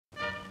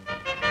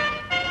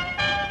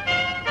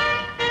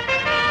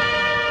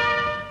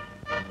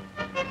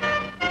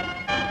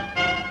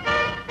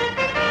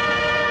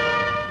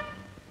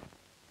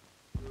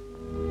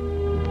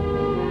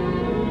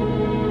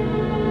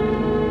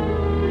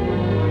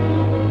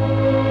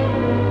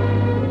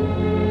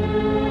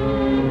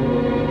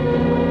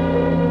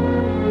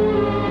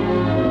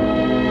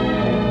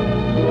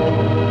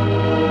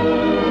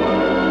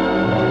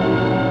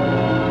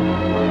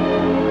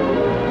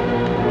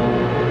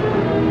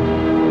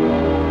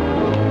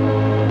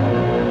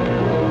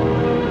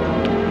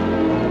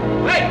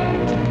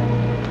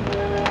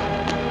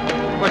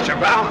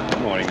Well.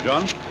 Good morning,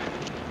 John.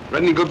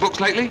 Read any good books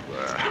lately?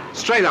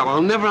 Straight up,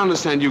 I'll never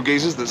understand you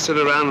geezers that sit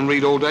around and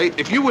read all day.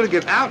 If you were to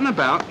get out and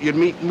about, you'd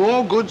meet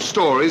more good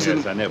stories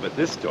Yes, I know, but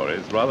this story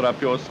is rather up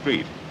your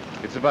street.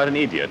 It's about an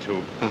idiot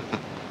who...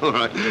 All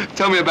right.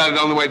 Tell me about it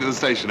on the way to the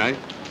station, eh?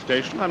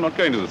 Station? I'm not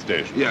going to the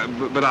station. Yeah,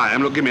 but I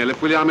am. Look, give me a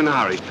lift, will you? I'm in a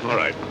hurry. All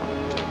right.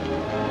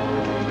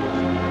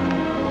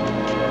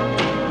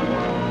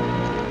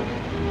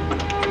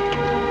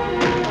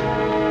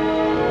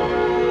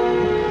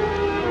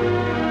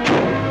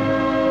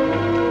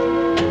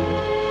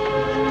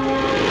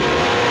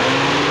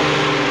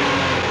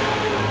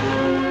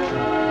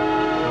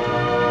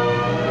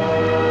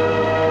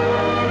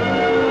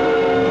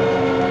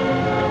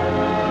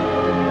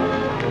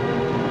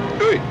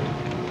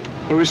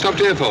 What have we stopped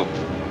here for?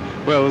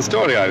 Well, the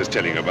story I was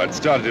telling you about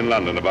started in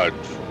London about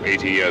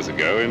 80 years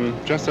ago in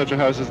just such a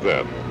house as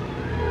that.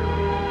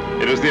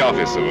 It was the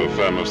office of a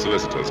firm of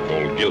solicitors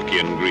called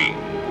Guillermin Green.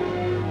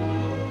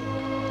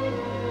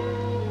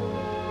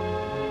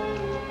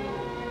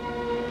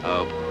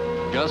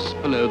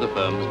 Just below the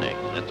firm's neck.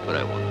 That's what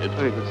I wanted.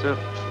 Very good, sir.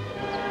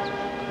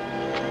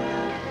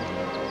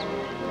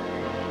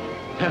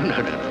 No.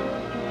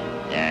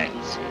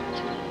 That's it.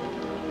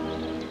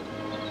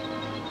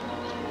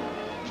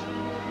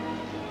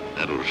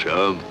 That'll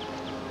show 'em.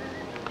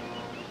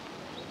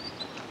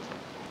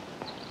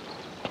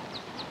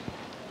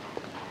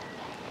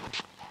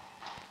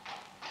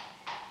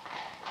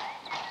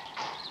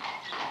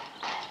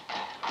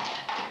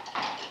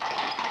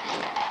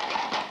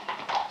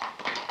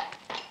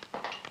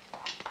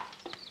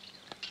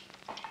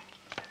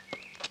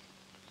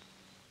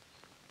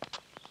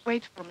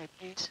 Wait for me,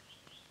 please.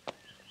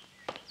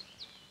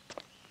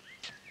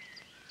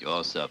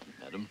 Your servant,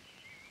 madam.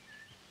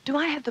 Do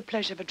I have the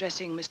pleasure of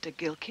addressing Mr.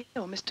 Gilkey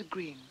or Mr.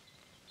 Green?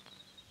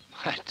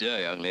 My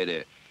dear young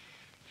lady,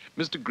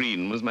 Mr.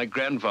 Green was my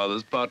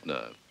grandfather's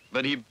partner,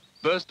 but he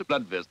burst a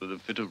blood vessel in a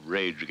fit of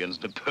rage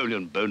against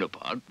Napoleon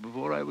Bonaparte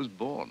before I was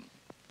born.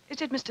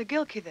 Is it Mr.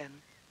 Gilkey,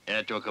 then?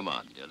 At your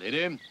command, dear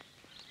lady.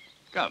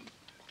 Come.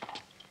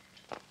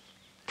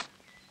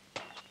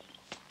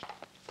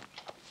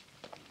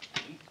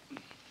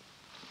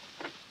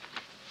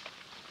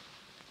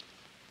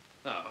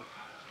 Now,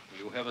 will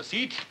you have a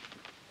seat?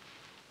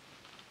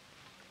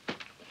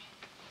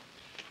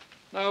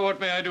 Now, what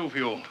may I do for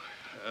you,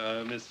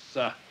 Miss...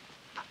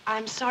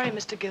 I'm sorry,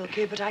 Mr.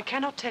 Gilkey, but I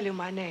cannot tell you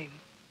my name.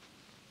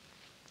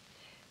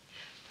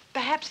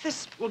 Perhaps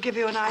this will give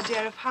you an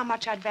idea of how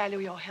much I'd value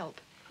your help.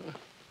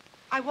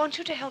 I want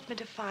you to help me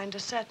to find a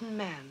certain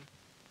man.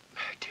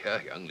 My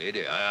dear young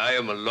lady, I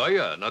am a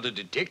lawyer, not a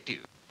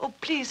detective. Oh,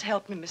 please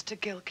help me, Mr.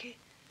 Gilkey.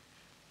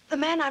 The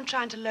man I'm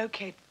trying to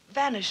locate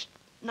vanished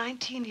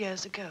 19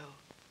 years ago.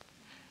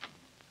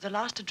 The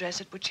last address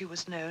at which he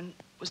was known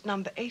was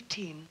number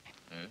 18.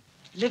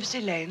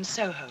 Livesey Lane,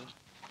 Soho.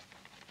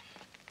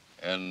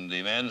 And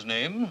the man's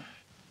name?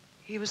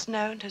 He was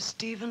known as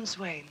Stephen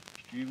Swain.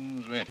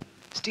 Stephen Swain.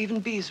 Stephen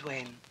B.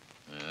 Swain.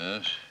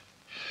 Yes.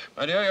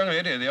 My dear young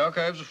lady, the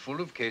archives are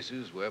full of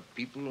cases where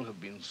people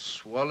have been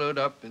swallowed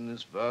up in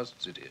this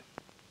vast city,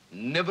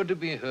 never to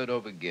be heard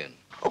of again.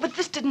 Oh, but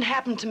this didn't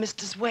happen to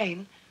Mr.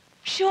 Swain.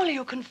 Surely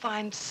you can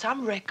find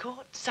some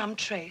record, some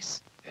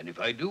trace. And if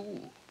I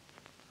do,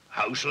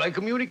 how shall I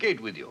communicate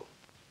with you?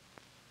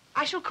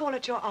 I shall call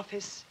at your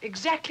office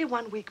exactly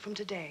 1 week from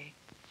today,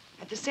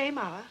 at the same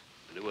hour.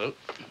 Very well.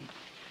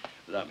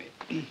 Allow me.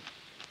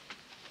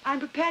 I'm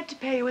prepared to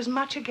pay you as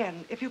much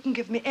again if you can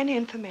give me any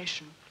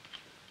information.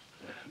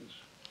 Yes.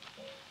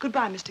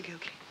 Goodbye, Mr.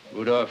 Gilkey.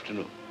 Good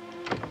afternoon.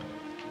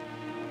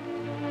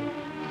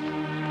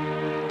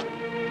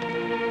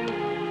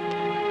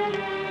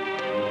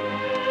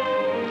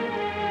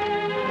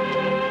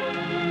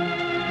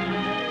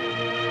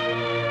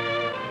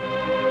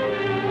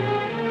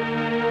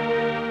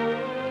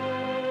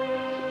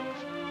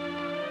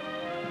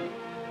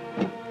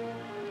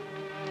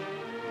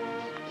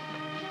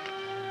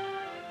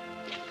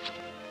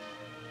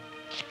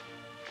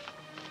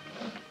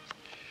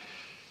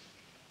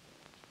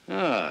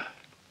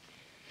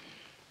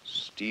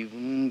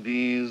 Stephen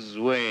B.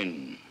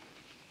 Swain.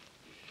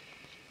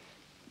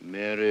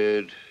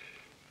 Married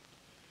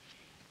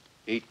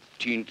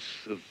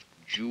 18th of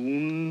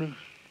June,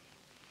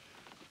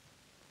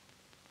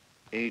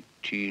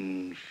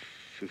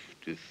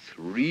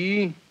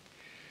 1853,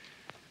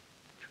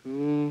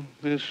 to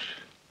Miss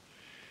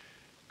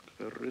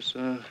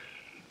Clarissa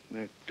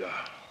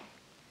McDowell.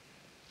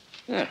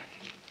 Ah,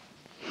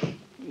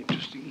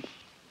 interesting.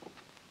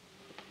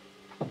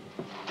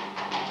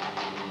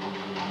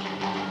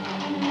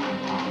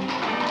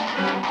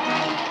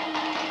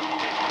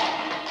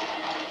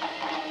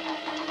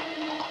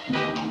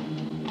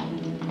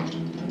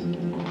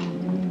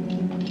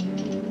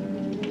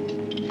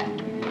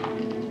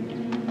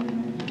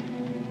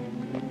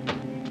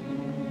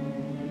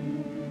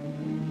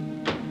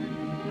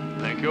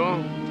 Thank you.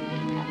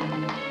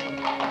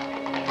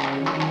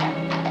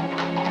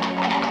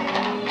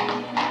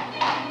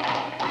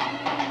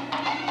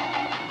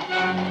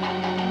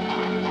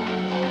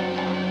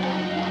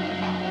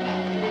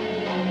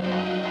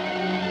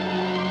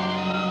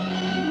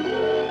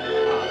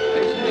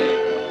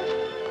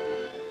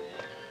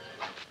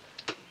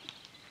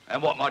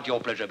 And what might your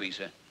pleasure be,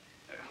 sir?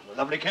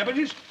 Lovely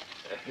cabbages?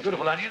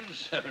 Beautiful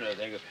onions? No,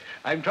 thank you.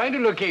 I'm trying to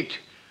locate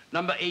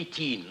number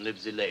 18,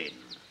 Livesey Lane.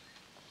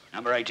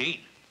 Number 18?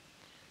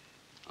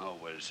 Oh,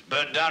 was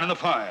burnt down in the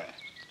fire.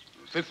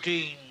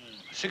 16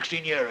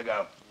 years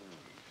ago.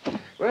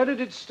 Where did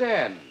it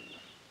stand?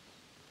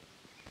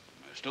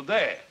 Stood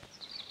there.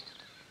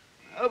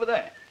 Over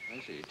there. I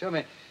see. Tell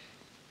me,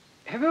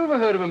 have you ever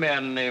heard of a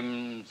man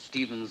named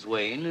Stephen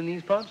Swain in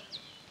these parts?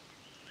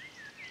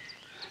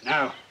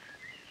 No.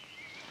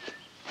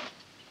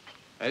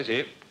 I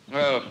see.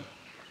 Well,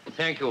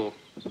 thank you.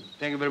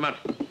 Thank you very much.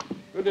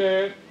 Good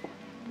day.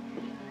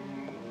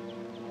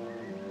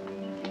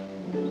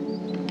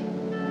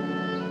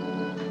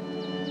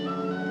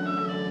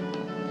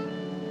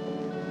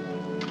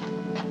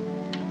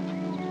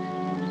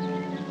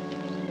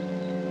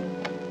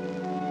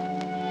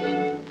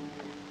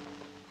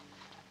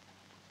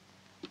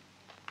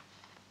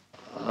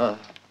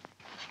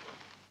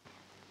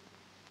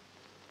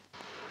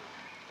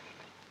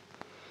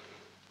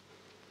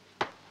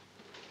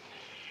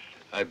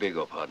 I beg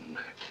your pardon.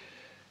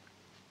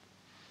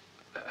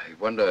 I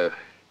wonder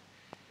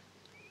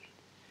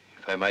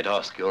if I might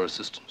ask your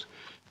assistance.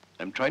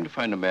 I'm trying to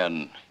find a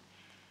man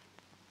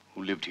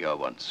who lived here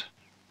once,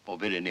 or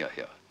very near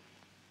here.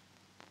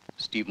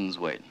 Stephen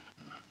Swain.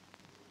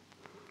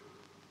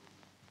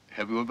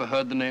 Have you ever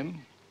heard the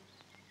name?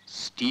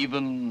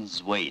 Stephen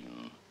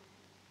Swain.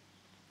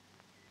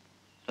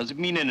 Does it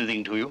mean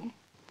anything to you?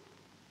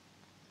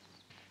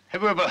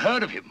 Have you ever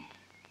heard of him?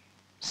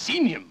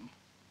 Seen him?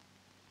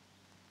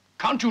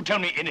 Can't you tell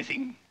me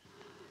anything?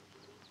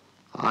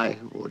 I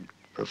would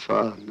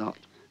prefer not.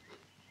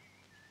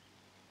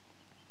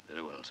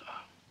 Very well, sir.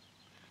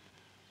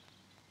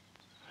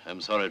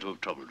 I'm sorry to have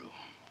troubled you.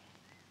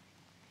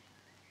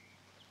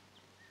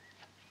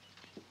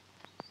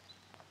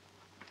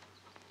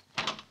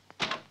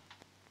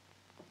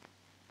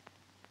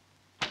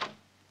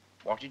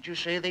 What did you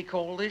say they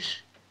call this?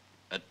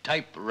 A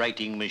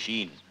typewriting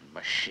machine.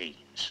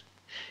 Machines.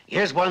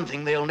 Here's one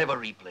thing they'll never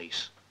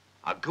replace.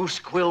 A goose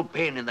quill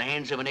pen in the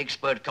hands of an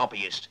expert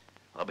copyist.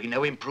 There'll be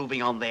no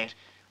improving on that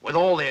with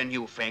all their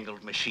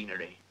newfangled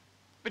machinery.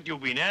 But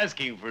you've been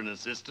asking for an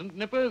assistant,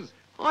 Nippers.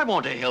 I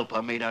want a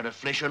helper made out of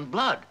flesh and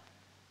blood,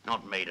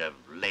 not made of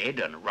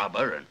lead and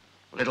rubber and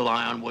little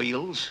iron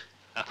wheels.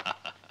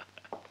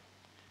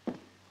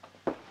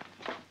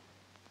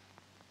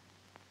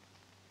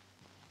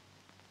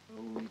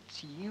 Oh,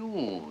 it's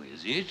you,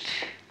 is it?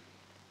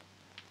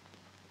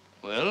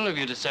 Well, have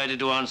you decided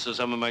to answer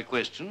some of my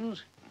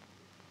questions?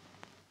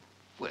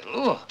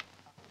 Well,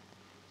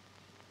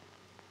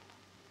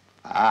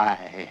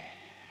 I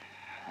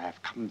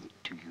have come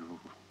to you,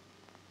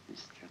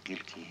 Mr.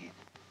 Gilkey,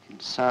 in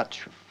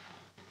search of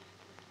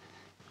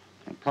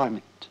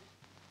employment.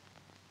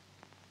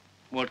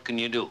 what can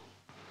you do?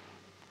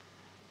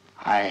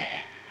 I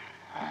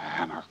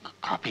am a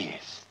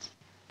copyist.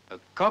 A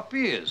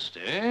copyist,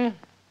 eh?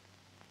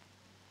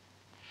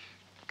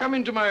 Come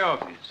into my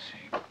office.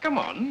 Come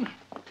on.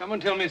 Come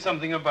and tell me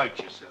something about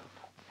yourself.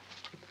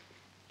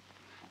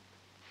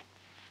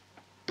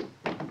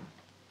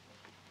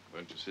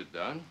 Won't you sit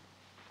down?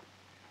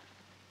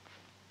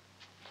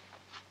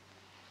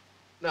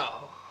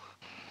 Now,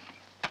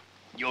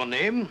 your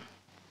name?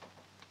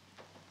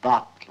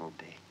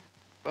 Bartleby.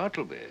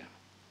 Bartleby.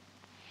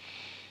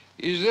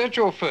 Is that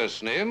your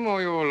first name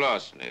or your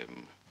last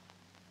name?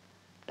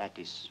 That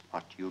is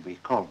what you may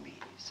call me,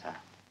 sir.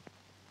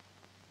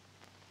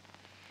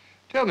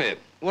 Tell me,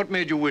 what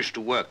made you wish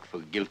to work for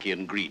Gilkey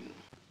and Green?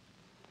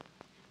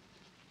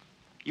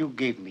 You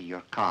gave me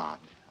your card.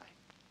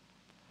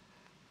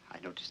 I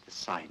noticed the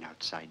sign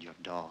outside your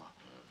door.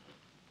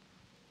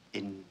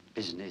 In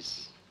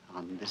business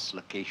on this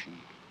location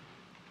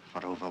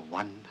for over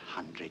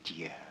 100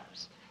 years.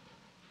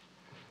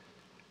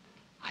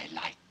 I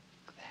like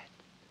that.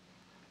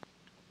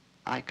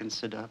 I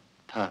consider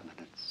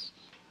permanence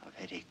a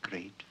very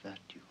great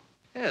virtue.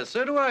 Yes,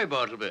 so do I,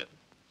 Bartleby.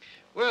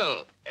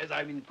 Well, as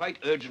I'm in quite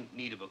urgent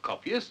need of a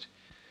copyist,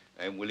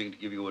 I'm willing to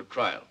give you a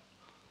trial.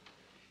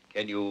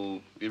 Can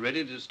you be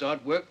ready to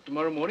start work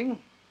tomorrow morning?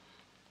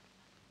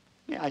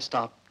 May I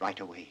start right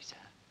away, sir?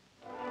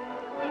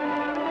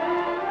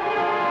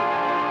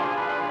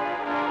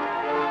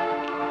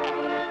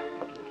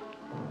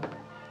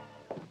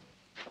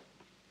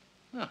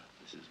 Ah,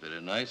 this is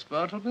very nice,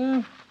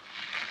 Bartleby.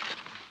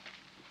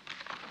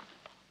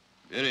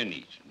 Very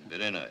neat and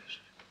very nice.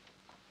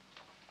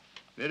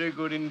 Very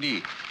good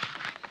indeed.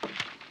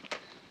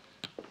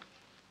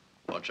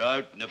 Watch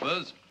out,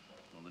 Nippers,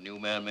 or the new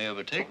man may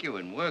overtake you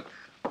in work.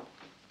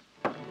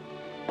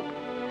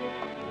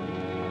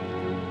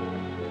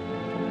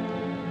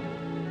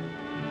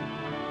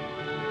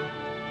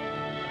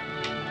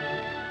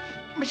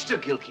 Mr.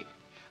 Gilkey,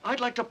 I'd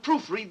like to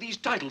proofread these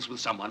titles with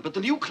someone, but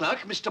the new clerk,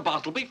 Mr.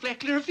 Bartleby,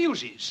 flatly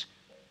refuses.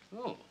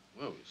 Oh,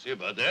 well, we'll see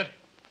about that.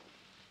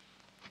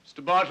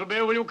 Mr.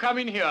 Bartleby, will you come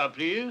in here,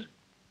 please?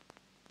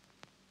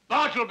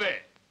 Bartleby!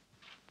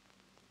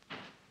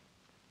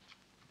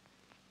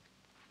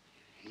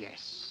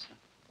 Yes.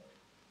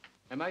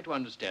 Am I to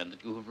understand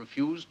that you have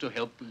refused to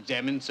help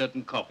examine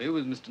certain copy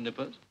with Mr.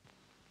 Nippers?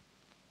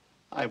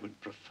 I would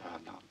prefer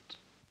not.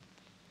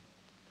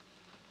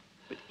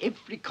 But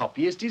every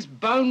copyist is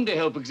bound to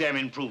help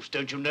examine proofs,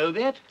 don't you know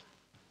that?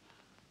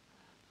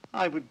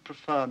 I would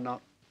prefer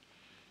not.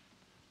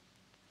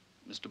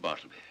 Mr.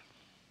 Bartleby,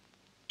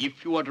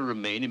 if you are to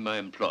remain in my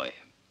employ,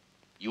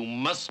 you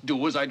must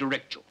do as I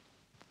direct you.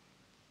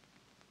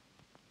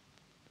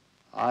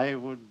 I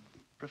would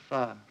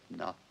prefer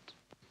not.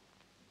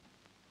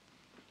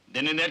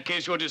 Then in that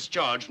case, you're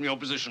discharged from your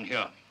position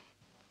here.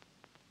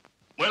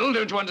 Well,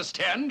 don't you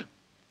understand?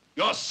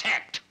 You're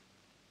sacked.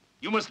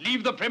 You must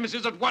leave the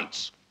premises at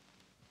once.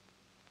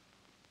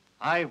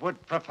 I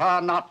would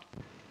prefer not.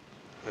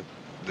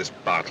 This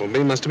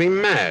Bartleby must have been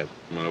mad.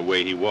 In a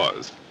way he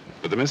was.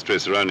 But the mystery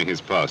surrounding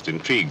his past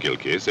intrigued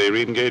Gilkey, so he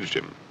re-engaged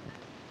him.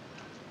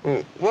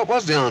 Well, what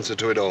was the answer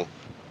to it all?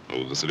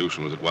 Oh, the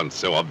solution was at once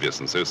so obvious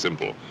and so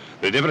simple.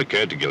 It never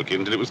occurred to Gilkey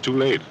until it was too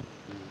late.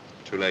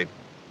 Too late.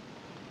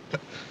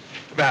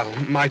 Val,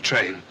 my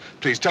train.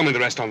 Please tell me the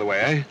rest on the way,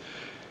 eh?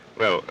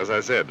 Well, as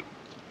I said,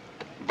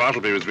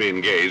 Bartleby was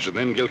re-engaged, and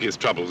then Gilkey's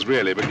troubles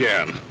really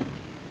began.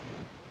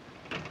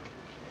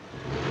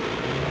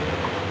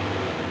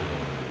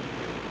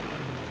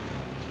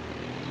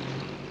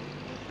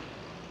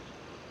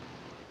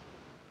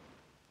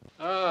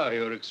 Ah,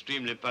 you're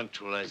extremely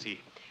punctual, I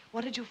see.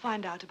 What did you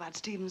find out about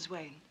Stevens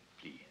Wayne?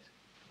 Please.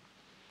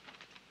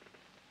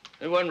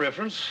 And one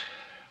reference.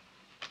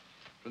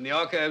 From the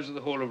archives of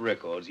the Hall of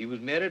Records, he was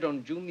married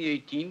on June the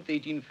 18th,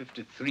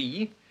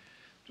 1853,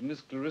 to Miss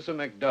Clarissa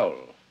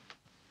McDowell.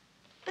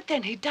 But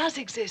then he does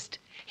exist.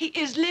 He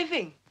is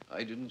living.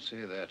 I didn't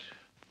say that.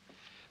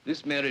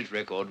 This marriage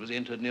record was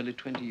entered nearly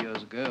 20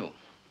 years ago.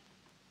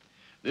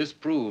 This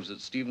proves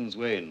that Stevens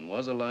Wayne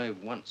was alive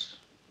once.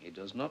 It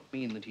does not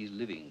mean that he's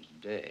living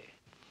today.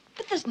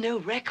 But there's no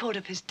record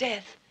of his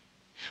death.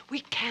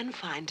 We can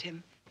find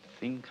him.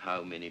 Think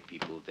how many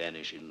people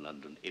vanish in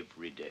London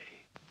every day.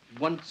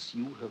 Once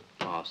you have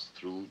passed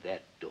through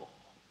that door,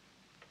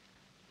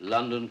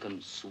 London can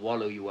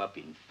swallow you up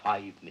in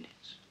 5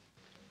 minutes.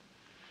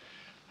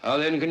 How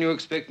then can you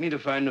expect me to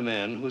find a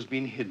man who's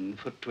been hidden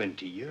for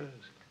 20 years?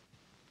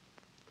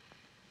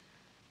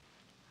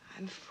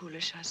 I'm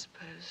foolish, I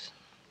suppose,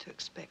 to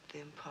expect the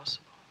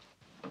impossible.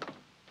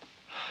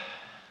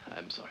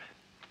 I'm sorry.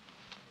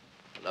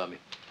 Allow me.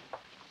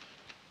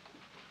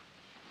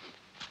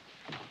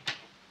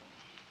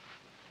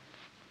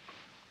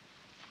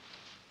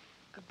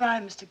 Goodbye,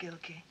 Mr.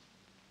 Gilkey.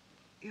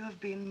 You have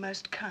been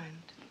most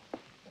kind.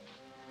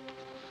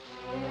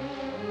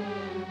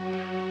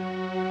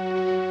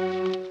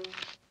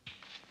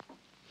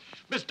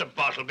 Mr.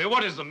 Bartleby,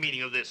 what is the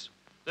meaning of this?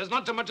 There's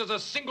not so much as a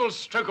single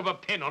stroke of a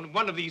pen on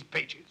one of these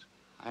pages.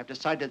 I've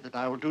decided that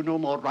I will do no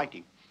more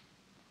writing.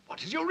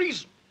 What is your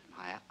reason?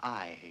 My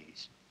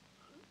eyes.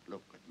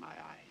 Look at my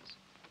eyes.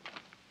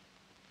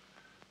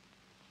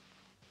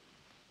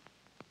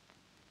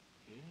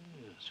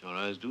 Yes, your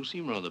eyes do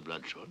seem rather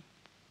bloodshot.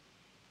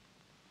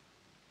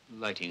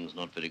 Lighting's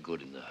not very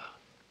good in there.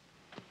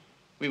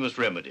 We must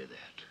remedy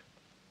that.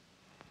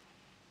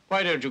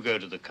 Why don't you go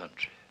to the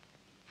country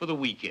for the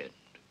weekend?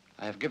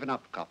 I have given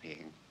up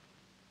copying.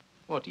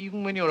 What,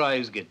 even when your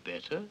eyes get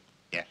better?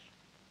 Yes.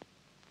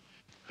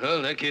 Well,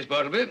 in that case,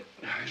 Bartleby,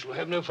 I shall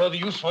have no further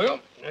use for you.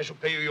 I shall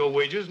pay you your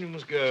wages and you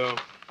must go.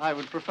 I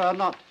would prefer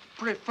not.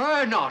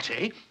 Prefer not,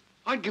 eh?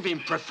 I'd give him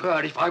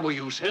prefer if I were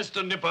you, sir.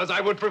 Mr. Nippers,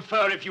 I would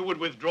prefer if you would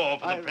withdraw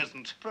for the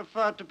present.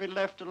 Prefer to be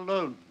left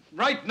alone.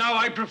 Right now,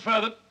 I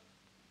prefer that...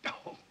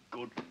 Oh,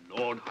 good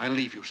Lord. I'll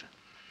leave you, sir.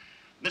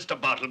 Mr.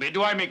 Bartleby,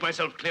 do I make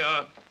myself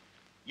clear?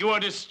 You are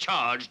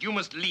discharged. You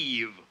must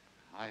leave.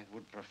 I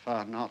would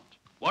prefer not.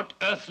 What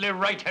earthly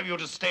right have you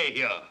to stay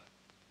here?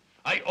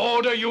 I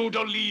order you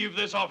to leave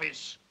this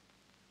office.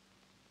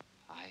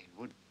 I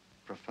would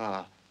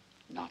prefer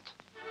not.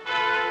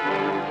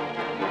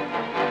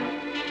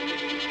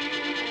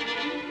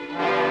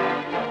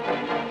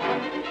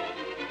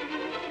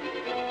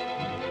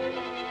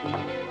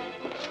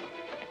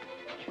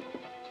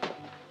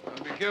 Now,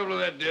 be careful of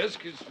that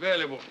desk. It's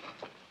valuable.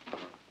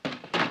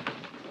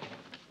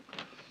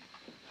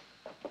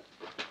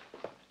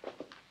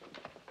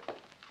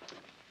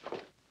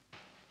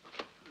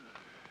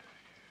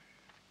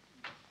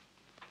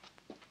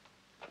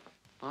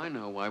 I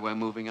know why we're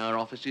moving our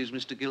offices,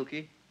 Mr.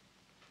 Gilkey.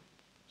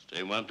 Stay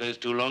in one place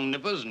too long,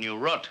 Nippers, and you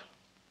rot.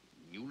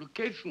 New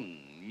location,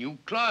 new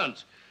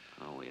clients.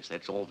 Oh, yes,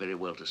 that's all very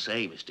well to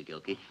say, Mr.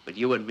 Gilkey, but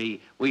you and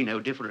me, we know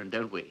different,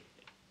 don't we?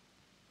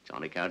 It's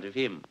on account of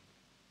him.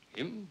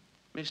 Him?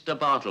 Mr.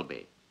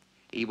 Bartleby.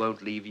 He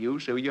won't leave you,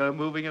 so you're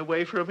moving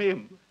away from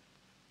him.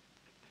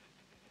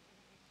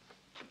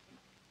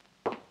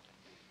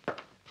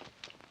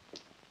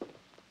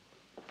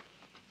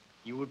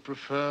 You would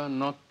prefer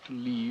not to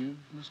leave,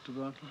 Mr.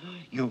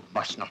 Bartleby? You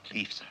must not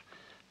leave, sir.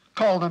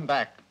 Call them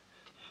back.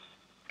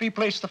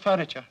 Replace the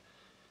furniture.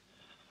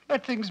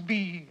 Let things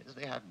be as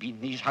they have been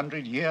these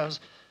 100 years.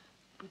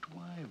 But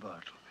why,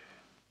 Bartleby?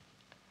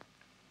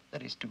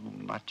 There is too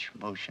much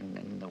motion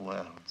in the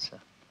world, sir.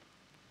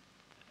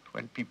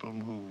 when people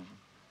move,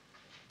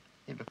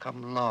 they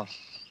become lost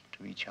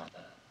to each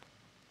other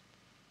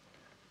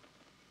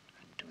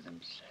and to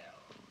themselves.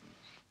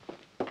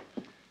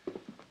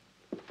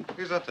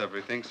 Is that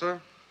everything,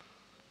 sir?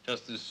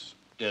 Just this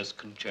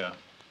desk and chair.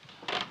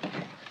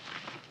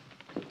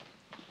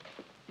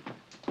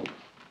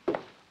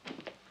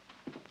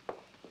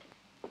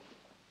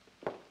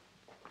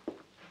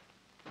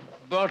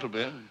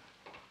 Bartleby.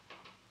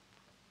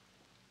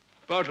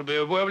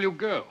 Bartleby, where will you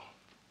go?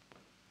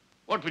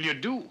 What will you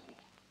do?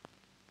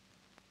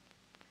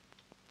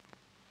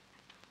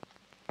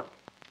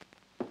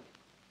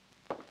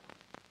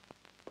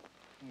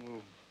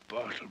 Oh,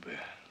 Bartleby.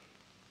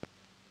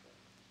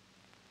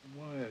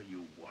 Why are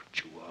you what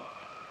you are?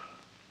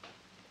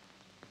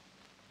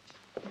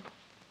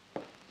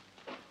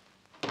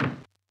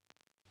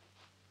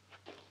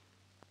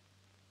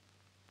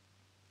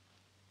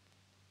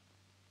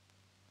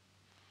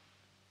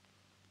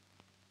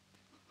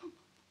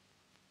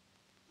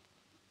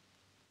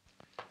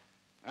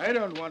 I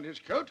don't want his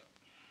coat.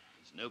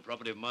 It's no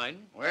property of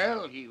mine.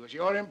 Well, he was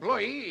your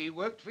employee. He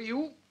worked for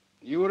you.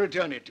 You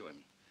return it to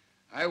him.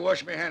 I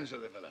wash my hands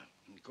of the fella.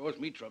 He caused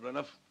me trouble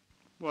enough.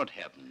 What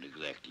happened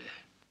exactly?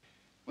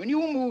 When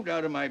you moved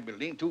out of my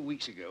building 2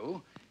 weeks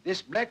ago,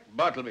 this black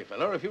Bartleby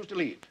fella refused to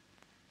leave.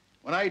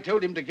 When I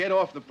told him to get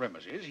off the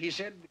premises, he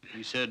said...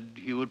 He said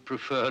he would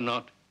prefer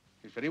not.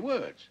 His very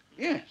words,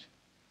 yes.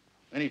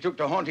 Then he took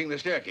to haunting the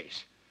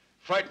staircase,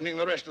 frightening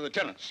the rest of the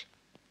tenants.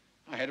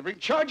 I had to bring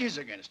charges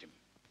against him.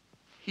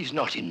 He's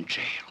not in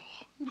jail.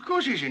 Of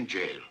course he's in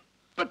jail.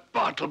 But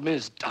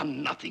Bartleby's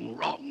done nothing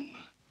wrong.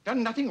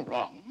 Done nothing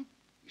wrong.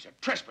 He's a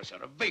trespasser,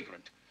 a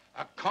vagrant,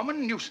 a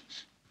common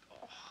nuisance.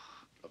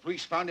 The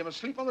police found him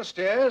asleep on the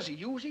stairs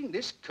using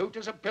this coat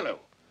as a pillow.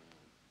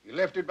 He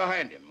left it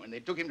behind him when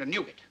they took him to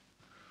Newgate.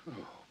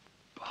 Oh,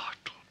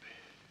 Bartleby.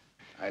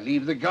 I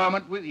leave the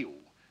garment with you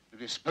to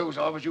dispose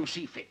of as you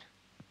see fit.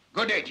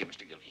 Good day to you,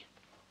 Mr. Gilkey.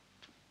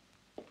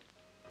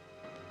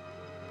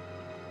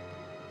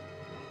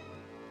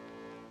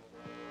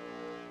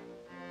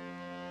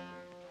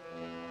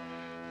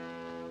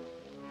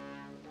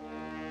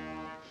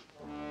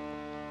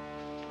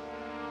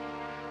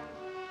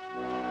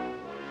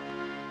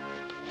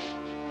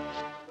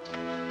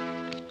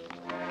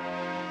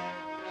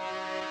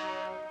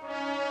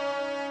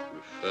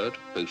 Refer to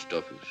Post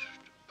Office,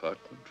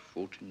 Department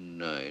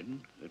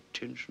 49.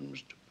 Attention,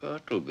 Mr.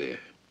 Bartleby.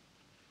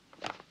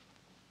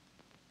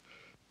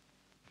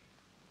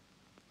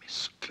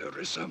 Miss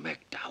Clarissa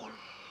McDowell.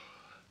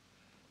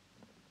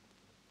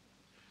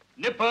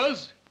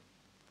 Nippers,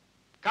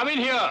 come in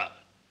here.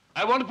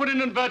 I want to put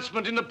an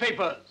advertisement in the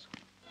papers.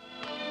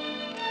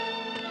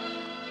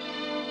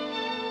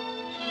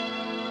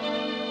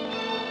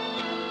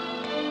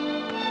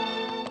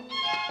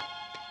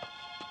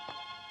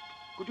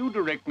 Could you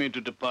direct me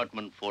to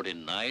Department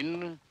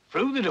 49?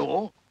 Through the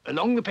door,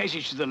 along the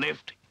passage to the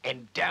left,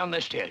 and down the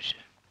stairs,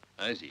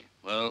 sir. I see.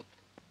 Well,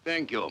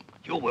 thank you.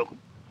 You're welcome.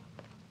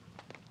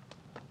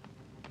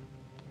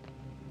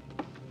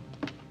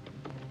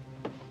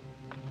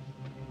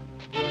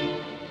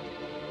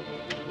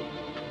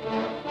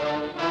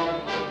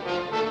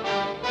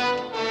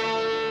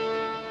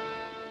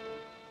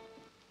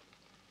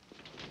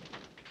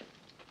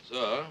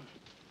 Sir?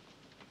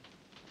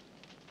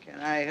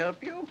 Can I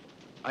help you?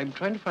 I'm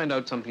trying to find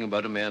out something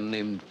about a man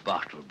named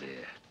Bartleby.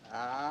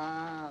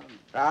 Ah,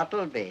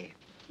 Bartleby.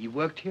 He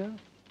worked here?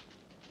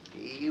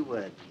 He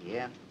worked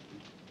here.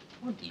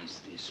 What is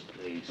this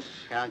place?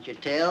 Can't you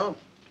tell?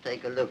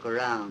 Take a look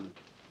around.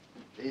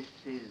 This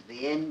is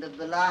the end of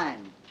the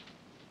line.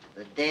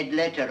 The dead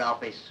letter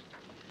office.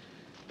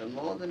 For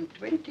more than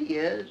 20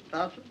 years,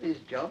 Bartleby's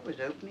job was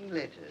opening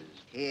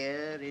letters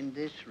here in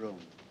this room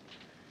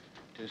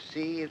to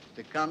see if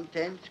the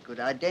contents could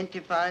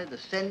identify the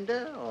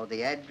sender or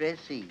the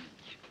addressee.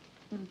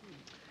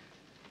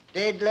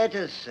 Dead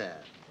letters, sir.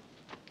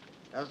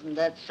 Doesn't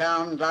that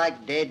sound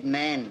like dead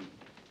men?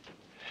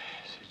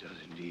 Yes, it does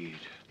indeed.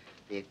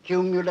 The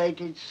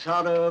accumulated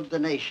sorrow of the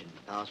nation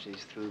passes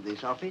through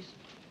this office.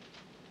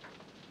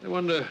 I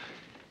wonder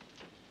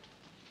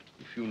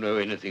if you know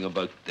anything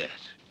about that.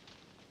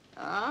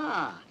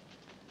 Ah,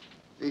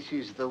 this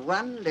is the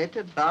one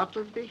letter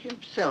Bartleby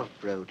himself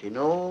wrote in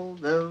all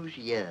those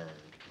years.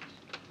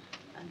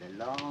 And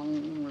a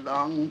long,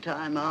 long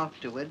time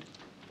afterward,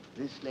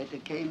 this letter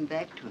came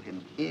back to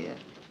him here,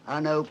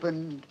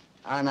 unopened,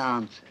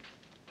 unanswered,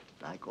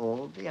 like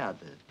all the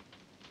others.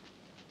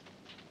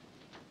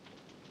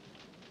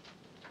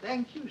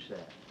 Thank you, sir.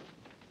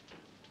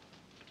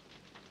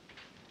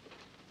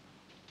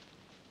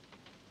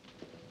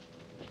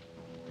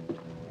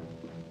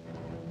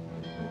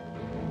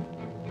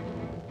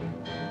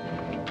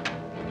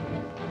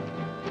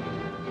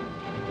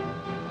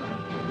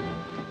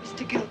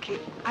 Mr. Gilkey,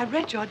 I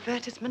read your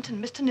advertisement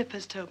and Mr.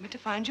 Nippers told me to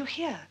find you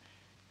here.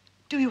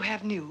 Do you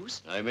have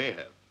news? I may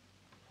have.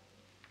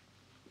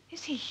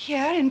 Is he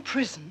here in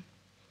prison?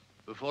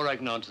 Before I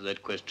can answer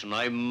that question,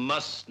 I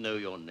must know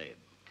your name.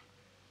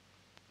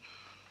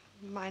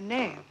 My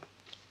name?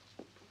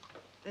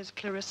 There's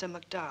Clarissa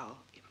McDowell.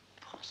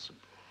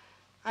 Impossible.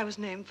 I was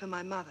named for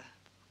my mother.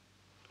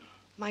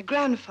 My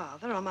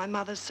grandfather, on my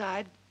mother's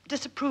side,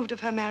 disapproved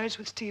of her marriage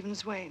with Stephen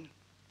Swain.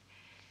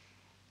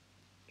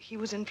 He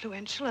was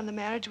influential, and the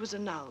marriage was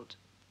annulled.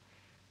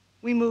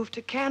 We moved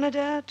to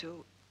Canada,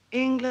 to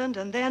England,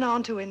 and then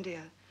on to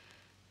India.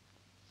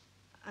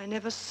 I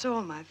never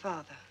saw my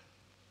father.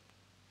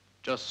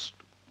 Just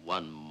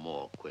one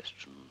more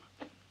question.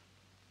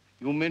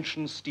 You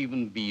mentioned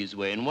Stephen B.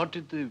 Swain. What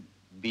did the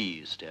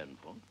B stand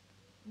for?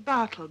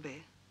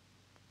 Bartleby.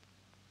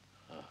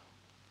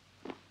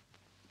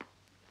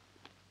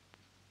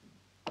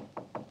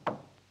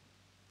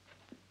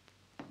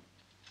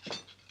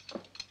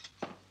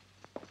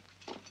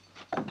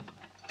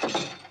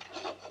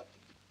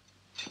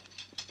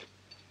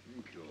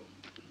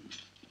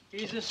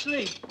 He's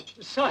asleep.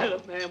 The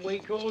silent man, we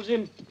calls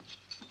him.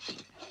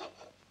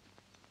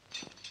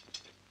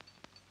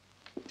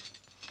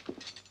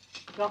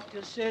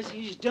 Doctor says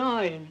he's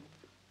dying.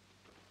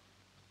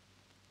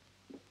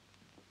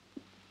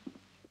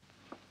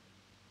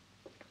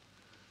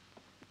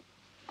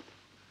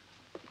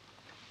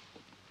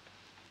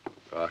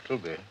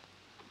 Bartleby.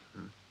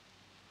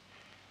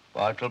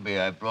 Bartleby,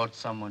 I brought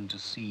someone to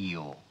see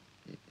you.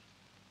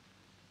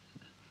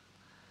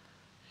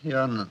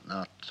 You're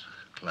not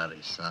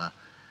Clarissa.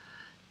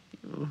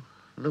 You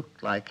look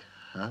like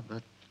her,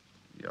 but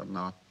you're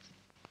not.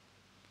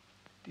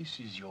 This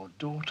is your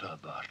daughter,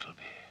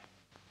 Bartleby.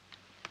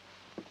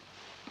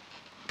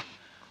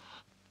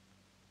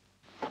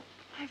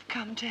 I've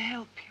come to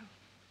help you.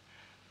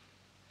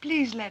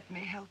 Please let me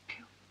help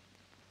you.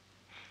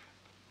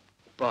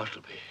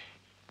 Bartleby,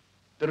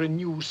 there are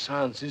new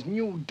sciences,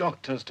 new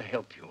doctors to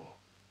help you.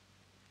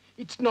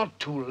 It's not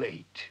too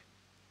late.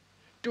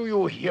 Do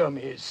you hear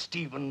me,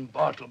 Stephen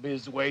Bartleby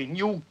Swain?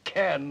 You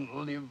can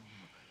live.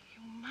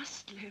 You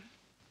must live.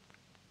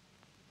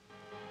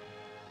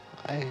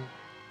 I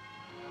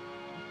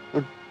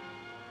would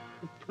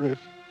prefer.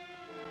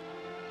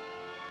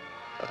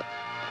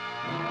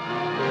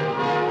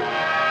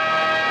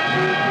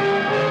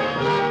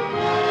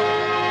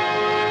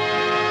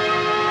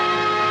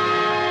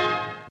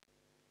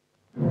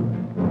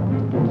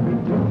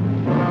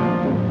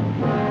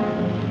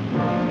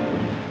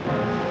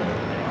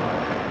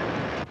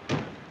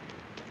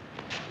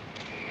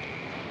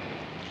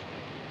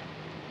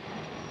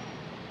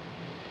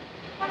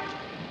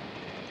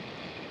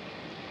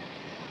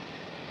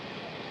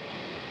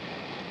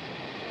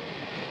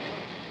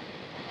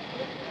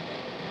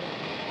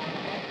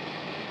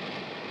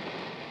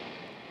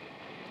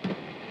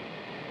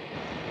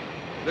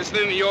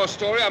 Listening to your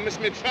story, I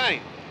missed my train.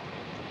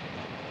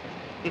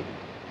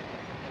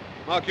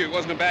 Mark you, it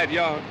wasn't a bad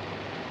yarn.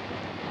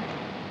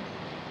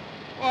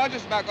 Well, I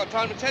just about got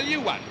time to tell you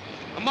one.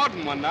 A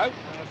modern one, though.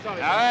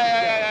 Sorry.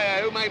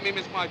 Hey, who made me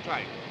miss my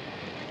train?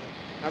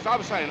 As I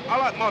was saying, I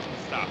like modern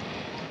stuff.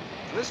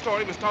 And this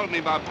story was told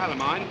me by a pal of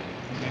mine.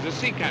 He's a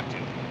sea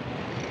captain.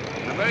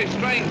 And a very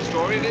strange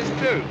story it is,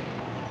 too.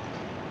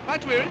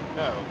 Right, Weary?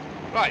 No.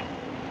 Right.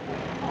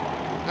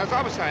 As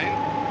I was saying,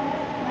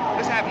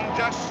 this happened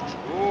just,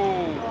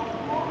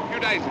 a few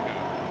days ago.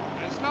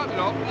 And it started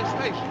off in a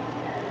station.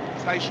 A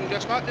station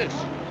just like this.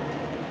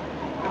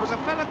 There was a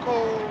fella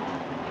called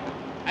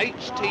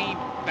H.T.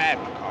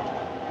 Babcock.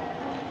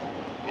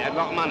 He had a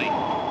lot of money.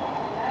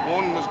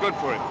 Morning was good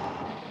for him.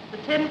 The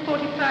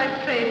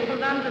 10:45 train for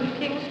London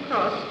King's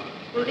Cross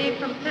will leave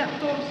from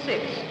platform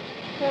 6,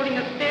 calling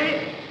at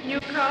Berwick,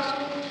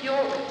 Newcastle,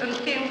 York and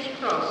King's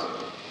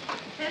Cross.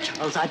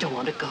 Charles, I don't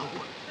want to go.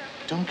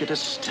 Don't get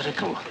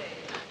hysterical.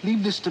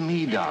 Leave this to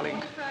me,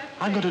 darling.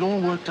 I've got it all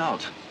worked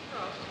out.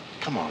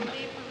 Come on.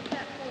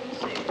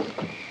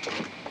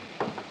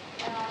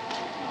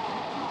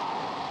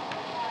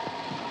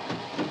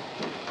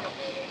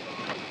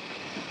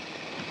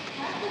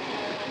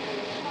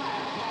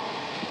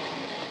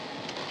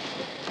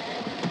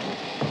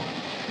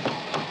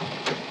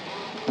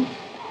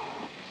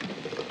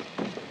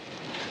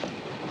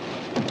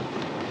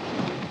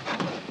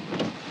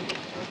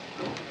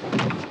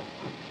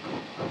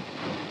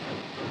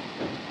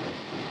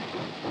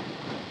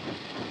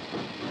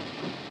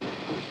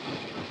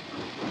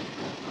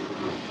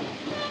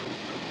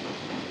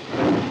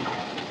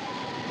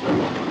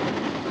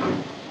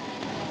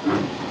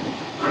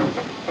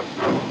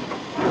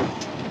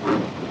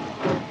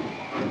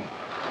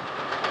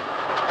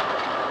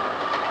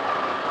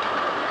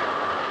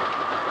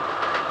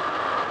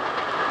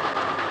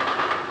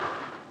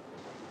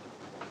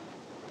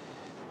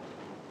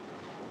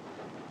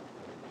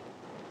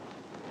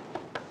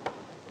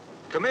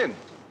 Come in.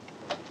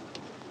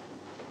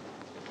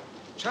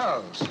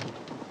 Charles,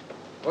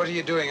 what are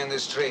you doing in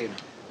this train?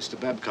 Mr.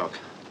 Babcock,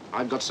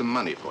 I've got some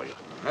money for you.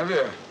 Have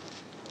you?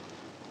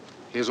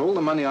 Here's all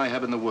the money I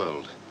have in the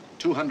world.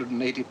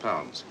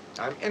 £280.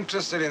 I'm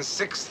interested in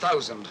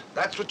 6,000.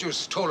 That's what you've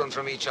stolen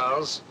from me,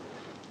 Charles.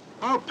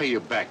 I'll pay you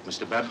back,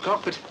 Mr.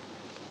 Babcock,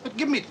 but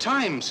give me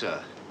time,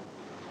 sir.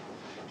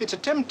 It's a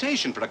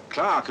temptation for a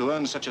clerk who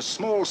earns such a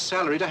small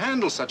salary to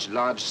handle such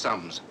large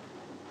sums.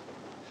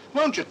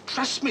 Won't you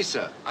trust me,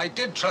 sir? I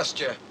did trust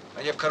you.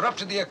 And you've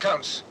corrupted the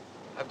accounts.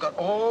 I've got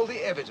all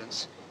the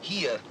evidence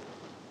here.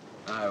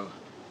 Now,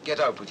 get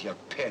out with your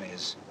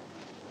pennies.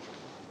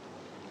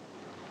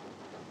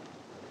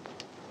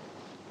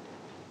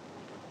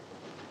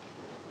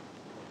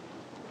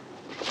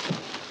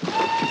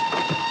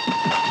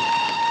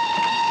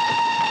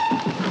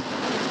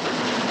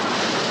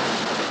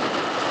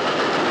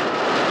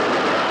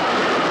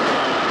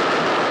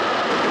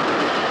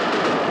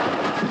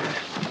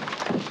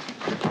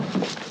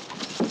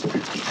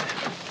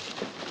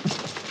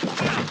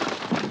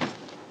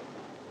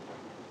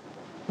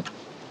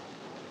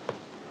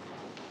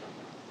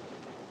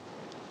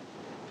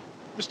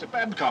 Mr.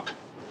 Babcock!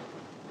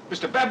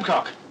 Mr.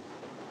 Babcock!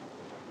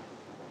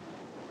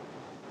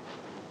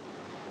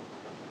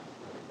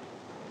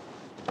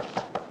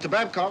 Mr.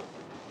 Babcock?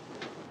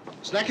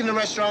 Snack in the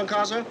restaurant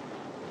car, sir?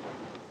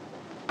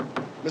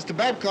 Mr.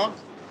 Babcock?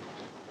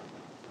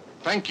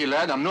 Thank you,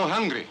 lad. I'm no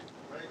hungry.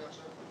 Very good,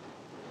 sir.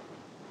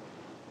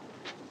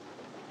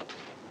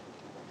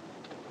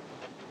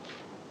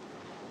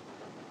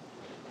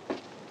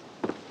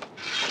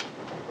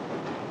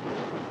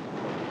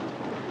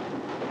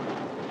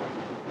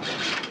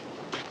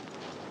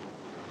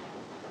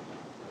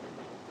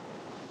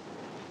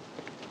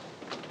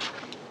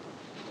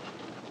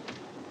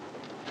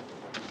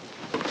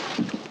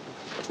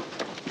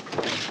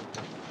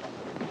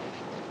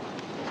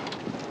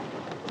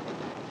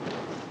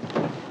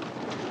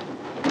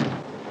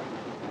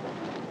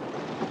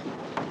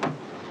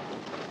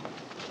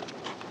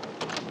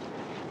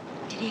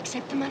 Did he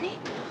accept the money?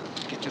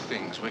 Get your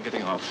things. We're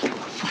getting off.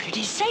 What did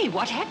he say?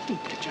 What happened?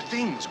 Get your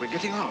things. We're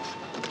getting off.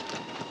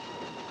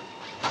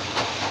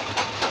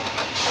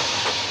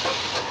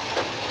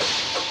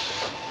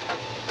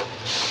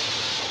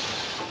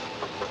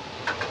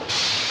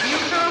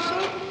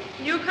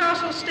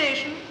 Newcastle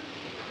Station.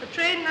 The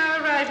train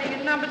now arriving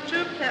at number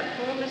 2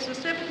 platform is the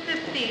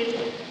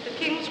 7:15 to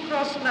King's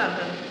Cross,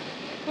 London.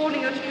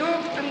 Calling at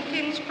York and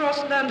King's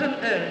Cross, London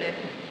only.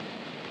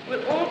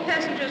 Will all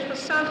passengers for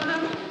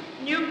Sunderland,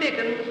 New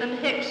Biggin and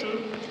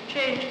Hexham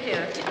change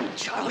here?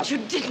 Charles, you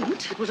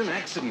didn't. It was an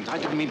accident. I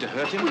didn't mean to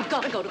hurt him. We've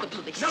got to go to the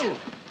police. No!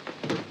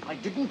 I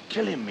didn't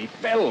kill him. He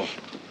fell.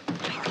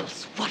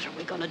 Charles, what are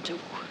we going to do?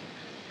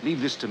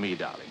 Leave this to me,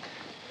 darling.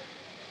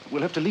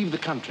 We'll have to leave the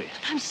country.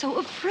 I'm so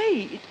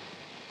afraid.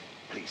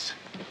 Please.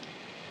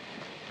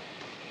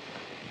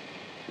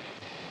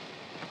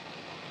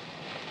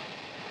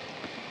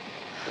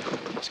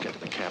 Let's get to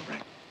the cab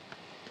rank.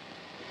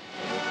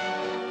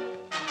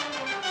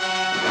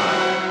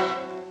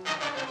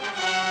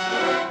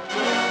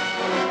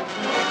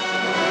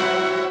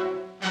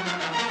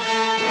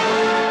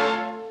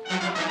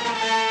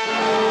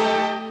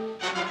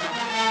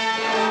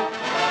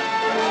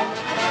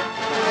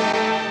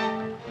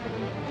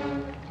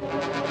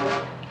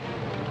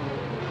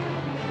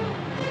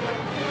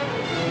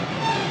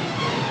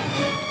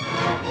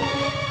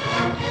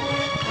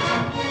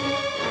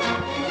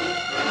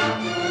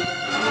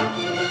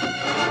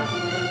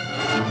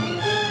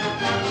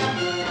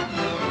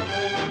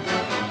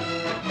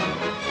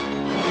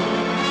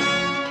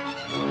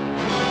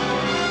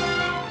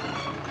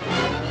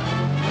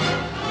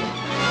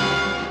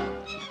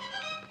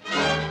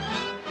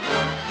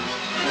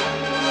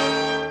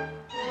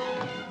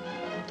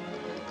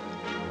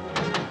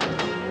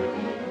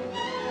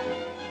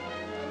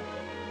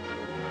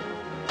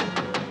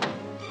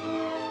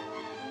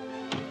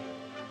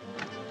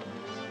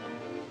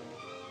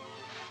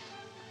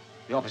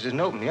 The office isn't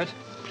open yet.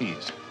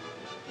 Please.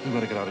 We've got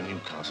to get out of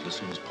Newcastle as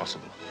soon as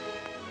possible.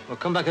 Well,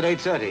 come back at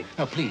 8:30.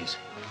 Now, please.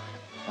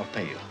 I'll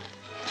pay you.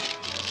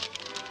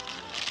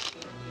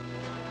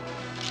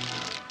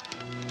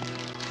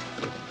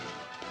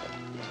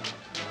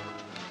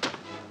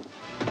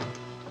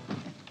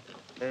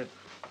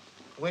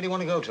 Where do you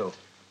want to go to?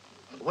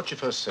 What's your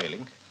first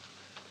sailing?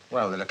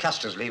 Well, the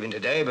Lancaster's leaving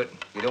today, but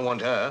you don't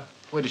want her.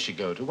 Where does she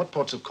go to? What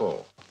ports of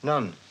call?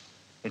 None.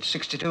 It's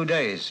 62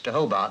 days to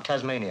Hobart,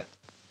 Tasmania.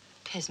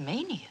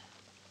 Tasmania?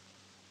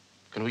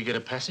 Can we get a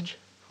passage?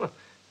 Well,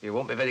 you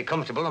won't be very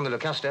comfortable on the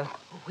Lancaster.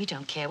 Oh, we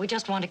don't care. We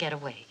just want to get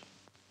away.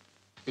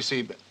 You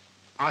see,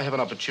 I have an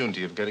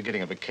opportunity of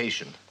getting a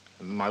vacation.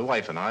 My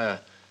wife and I are...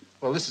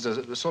 Well, this is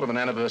a sort of an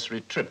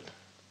anniversary trip.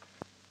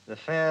 The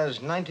fare's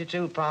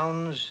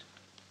 £92,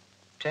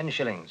 10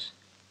 shillings.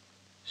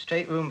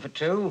 Stateroom for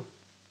 2,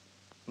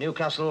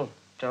 Newcastle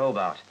to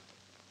Hobart.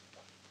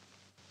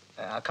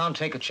 I can't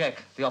take a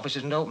cheque. The office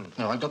isn't open.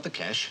 No, I've got the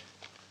cash.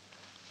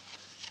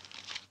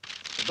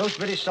 Both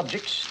British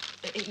subjects.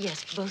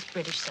 Yes, both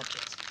British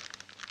subjects.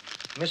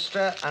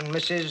 Mr. and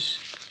Mrs.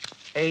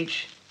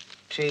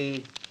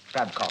 H.T.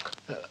 Babcock.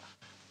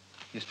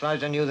 You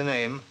surprised I knew the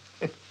name?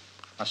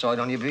 I saw it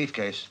on your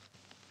briefcase.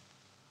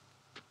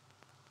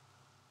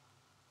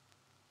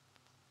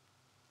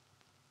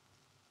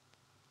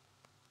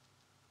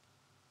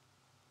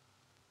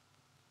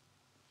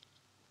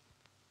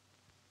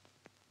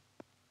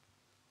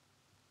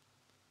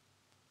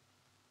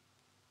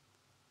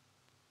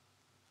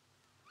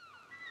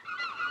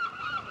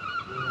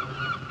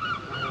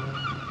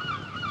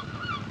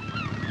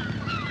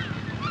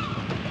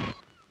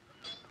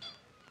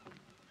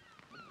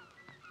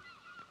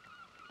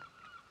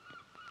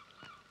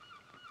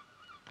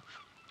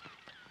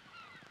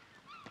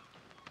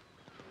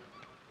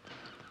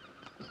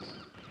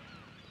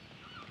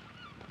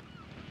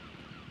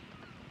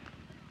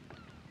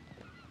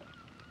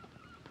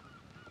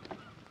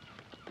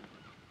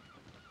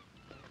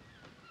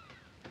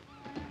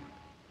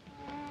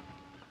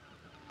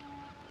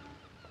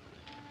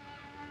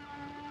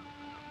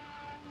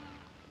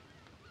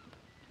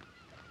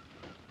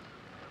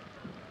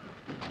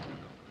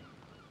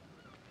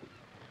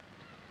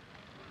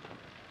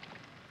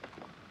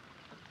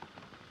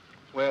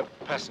 We're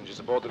passengers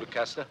aboard the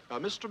Lucasta.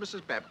 Mr. and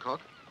Mrs.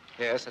 Babcock.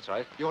 Yes, that's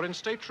right. You're in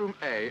stateroom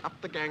A, up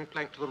the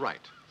gangplank to the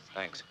right.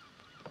 Thanks.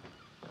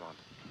 Come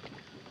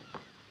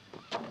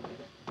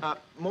on.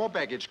 More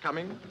baggage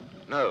coming?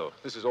 No,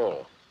 this is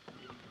all.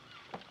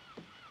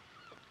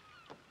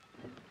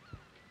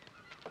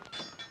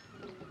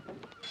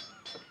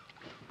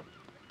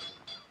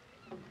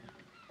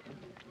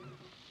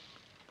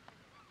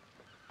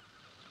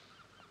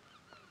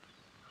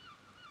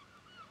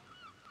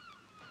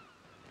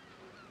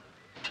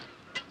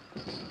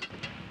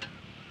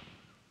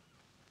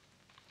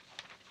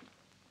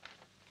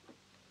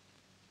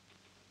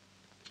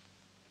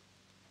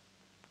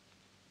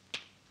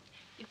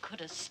 You could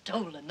have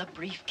stolen the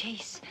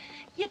briefcase.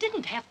 You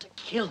didn't have to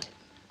kill him.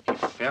 He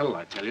fell,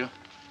 I tell you.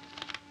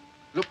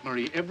 Look,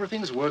 Marie,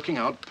 everything's working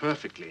out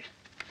perfectly.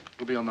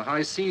 We'll be on the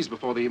high seas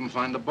before they even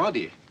find the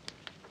body.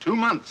 2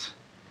 months.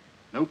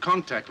 No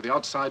contact with the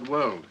outside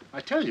world.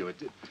 I tell you,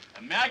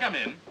 May I come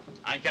in?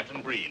 I'm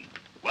Captain Green.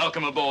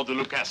 Welcome aboard the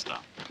Lucasta.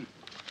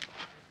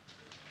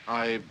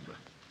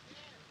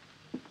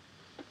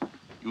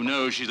 You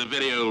know she's a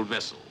very old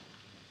vessel.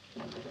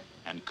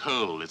 And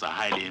coal is a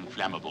highly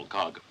inflammable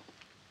cargo.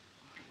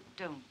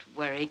 Don't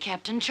worry,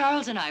 Captain.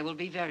 Charles and I will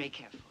be very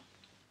careful.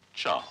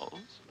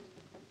 Charles?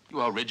 You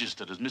are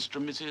registered as Mr.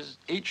 and Mrs.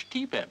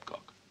 H.T.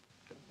 Babcock.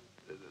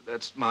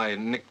 That's my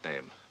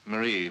nickname.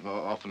 Marie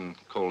often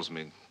calls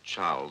me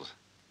Charles.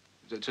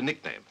 It's a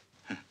nickname.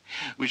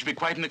 We should be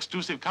quite an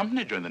exclusive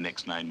company during the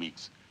next 9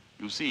 weeks.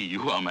 You see,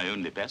 you are my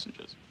only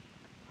passengers.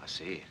 I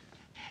see.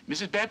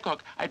 Mrs.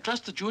 Babcock, I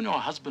trust that you and your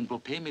husband will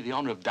pay me the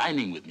honor of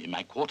dining with me in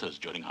my quarters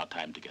during our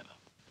time together.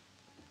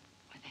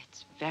 Well,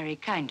 that's very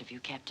kind of you,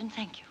 Captain.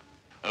 Thank you.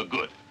 Oh,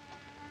 good.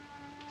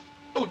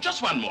 Oh,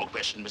 just one more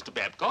question, Mr.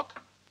 Babcock.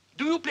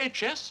 Do you play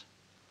chess?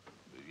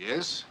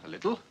 Yes, a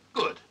little.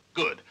 Good,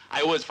 good.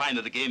 I always find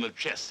that a game of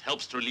chess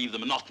helps to relieve the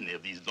monotony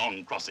of these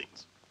long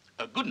crossings.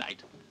 Good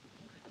night.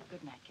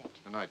 Good night,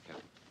 Captain. Good night,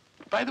 Captain.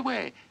 By the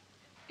way,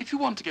 if you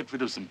want to get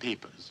rid of some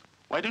papers,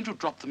 why don't you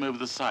drop them over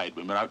the side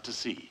when we're out to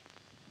sea?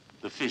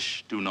 The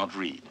fish do not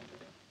read.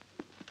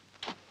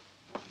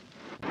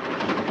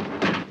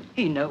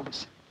 He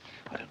knows.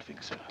 I don't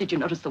think so. Did you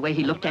notice the way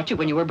he looked at you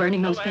when you were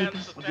burning those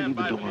papers? Well, leave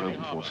the door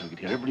open for so we could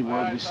hear every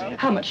word we said.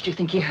 How much do you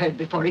think he heard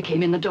before he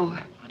came in the door?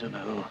 I don't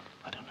know.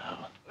 I don't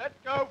know. Let's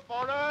go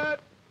forward.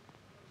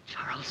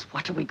 Charles,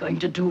 what are we going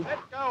to do?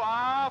 Let's go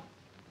aft.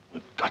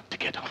 We've got to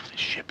get off this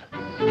ship.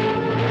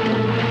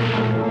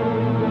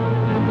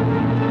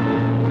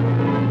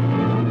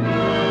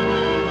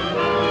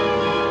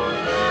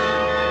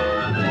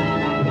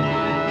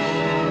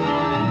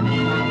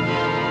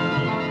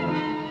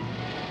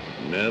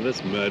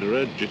 Nervous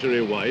murderer,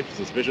 jittery wife,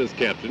 suspicious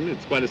captain.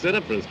 It's quite a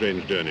setup for a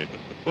strange journey.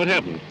 What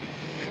happened?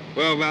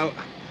 Well, Val,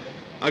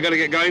 I gotta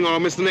get going or I'll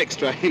miss the next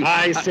train.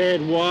 I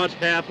said, what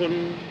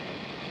happened?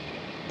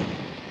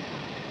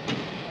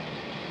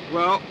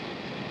 Well,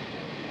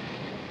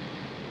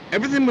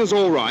 everything was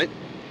all right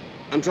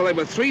until they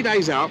were 3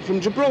 days out from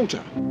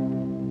Gibraltar.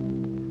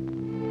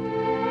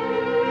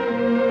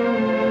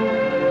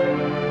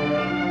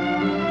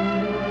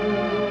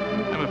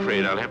 I'm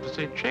afraid I'll have to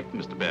say check,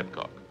 Mr.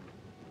 Babcock.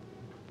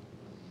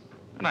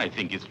 And I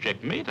think it's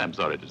checkmate, I'm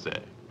sorry to say.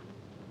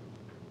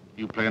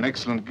 You play an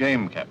excellent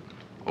game, Captain.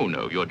 Oh,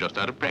 no, you're just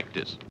out of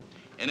practice.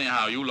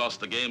 Anyhow, you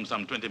lost the game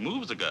some 20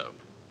 moves ago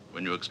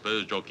when you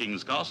exposed your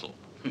king's castle.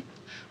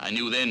 I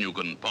knew then you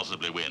couldn't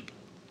possibly win.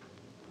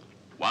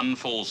 One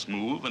false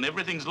move and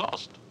everything's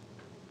lost.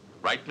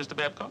 Right, Mr.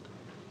 Babcock?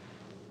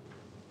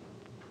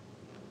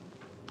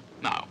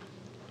 Now,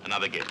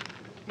 another game.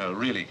 No,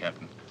 really,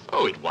 Captain.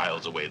 Oh, it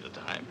whiles away the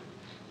time.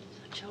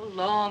 Such a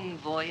long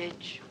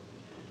voyage.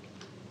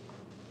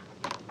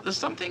 There's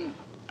something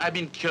I've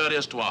been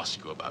curious to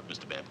ask you about,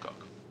 Mr. Babcock.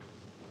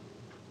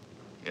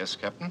 Yes,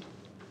 Captain?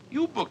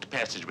 You booked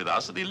passage with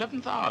us at the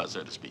 11th hour,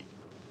 so to speak.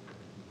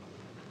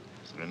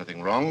 Is there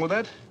anything wrong with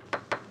that?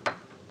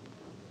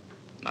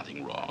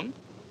 Nothing wrong.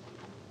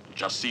 It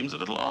just seems a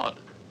little odd.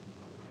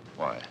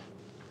 Why?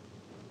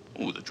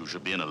 Oh, that you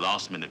should be in a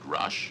last-minute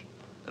rush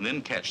and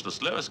then catch the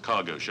slowest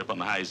cargo ship on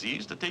the high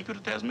seas to take you to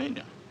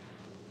Tasmania.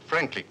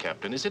 Frankly,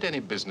 Captain, is it any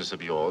business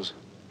of yours?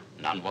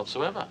 None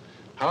whatsoever.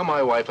 How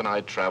my wife and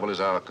I travel is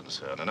our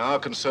concern, and our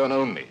concern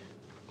only.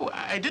 Oh,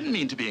 I didn't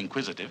mean to be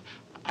inquisitive.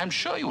 I'm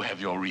sure you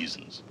have your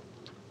reasons.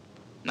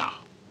 Now,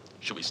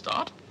 shall we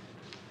start?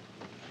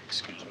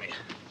 Excuse me.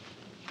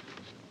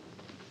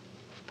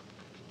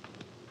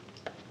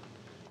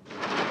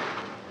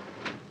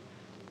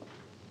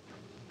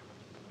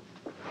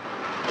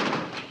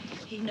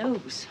 He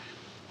knows.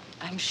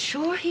 I'm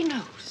sure he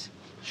knows.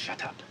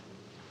 Shut up.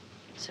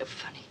 It's so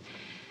funny.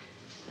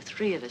 The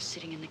three of us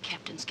sitting in the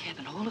captain's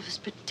cabin, all of us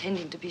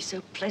pretending to be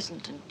so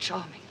pleasant and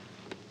charming.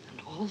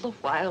 And all the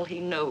while he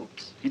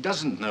knows. He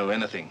doesn't know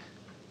anything.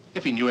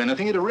 If he knew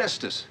anything, he'd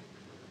arrest us.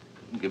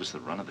 He wouldn't give us the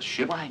run of the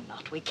ship. Why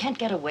not? We can't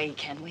get away,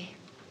 can we?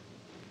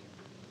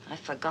 I've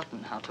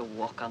forgotten how to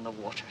walk on the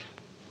water.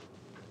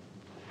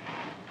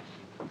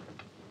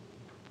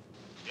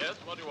 Yes,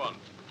 what do you want?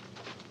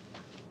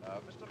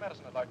 Mr.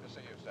 Madison, I'd like to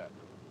see you, sir.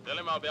 Tell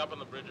him I'll be up on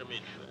the bridge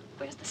immediately.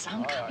 Where's the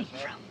sound coming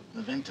from?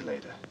 The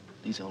ventilator.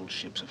 These old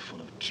ships are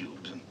full of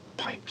tubes and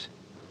pipes.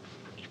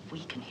 If we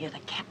can hear the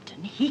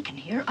captain, he can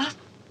hear us.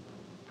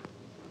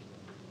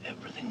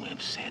 Everything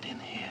we've said in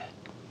here.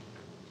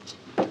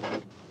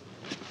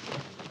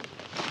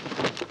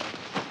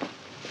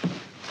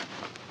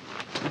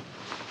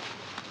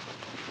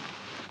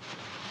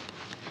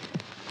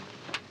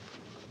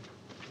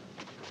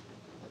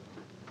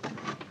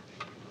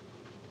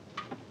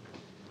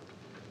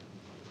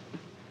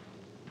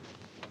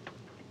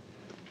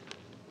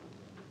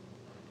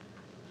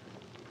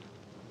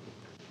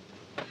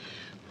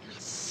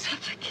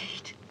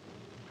 Suffocate.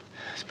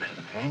 It's better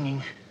than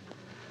hanging.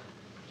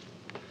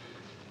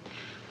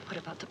 What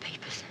about the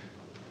papers?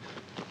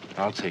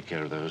 I'll take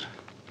care of those.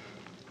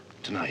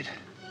 Tonight.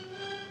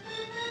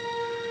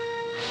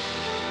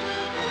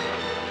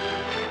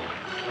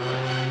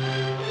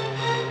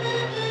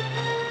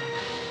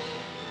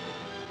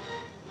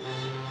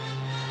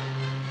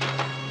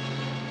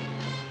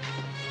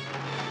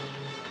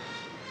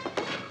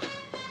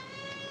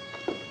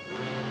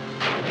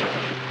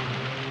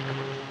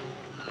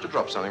 Did you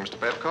drop something, Mr.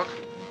 Babcock?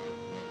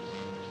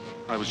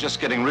 I was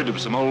just getting rid of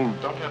some old...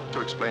 Don't have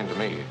to explain to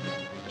me.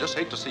 I just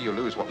hate to see you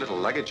lose what little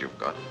luggage you've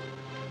got.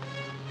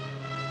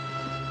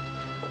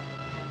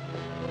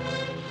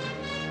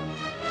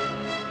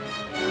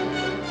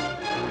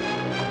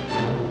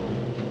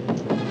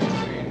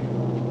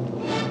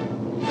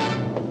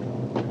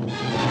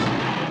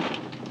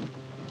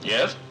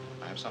 Yes?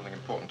 I have something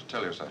important to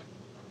tell you, sir.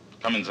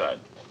 Come inside.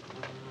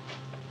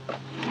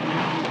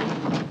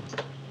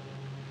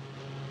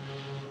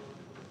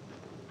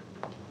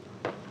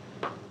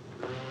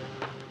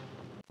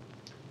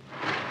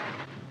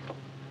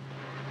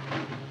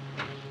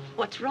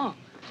 What's wrong?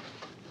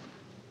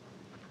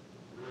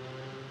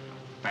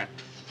 That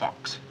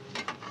fox.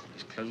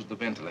 He's closed the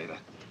ventilator.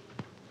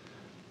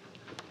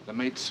 The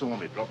mate saw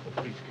me drop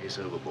the briefcase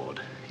overboard.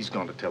 He's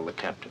gone to tell the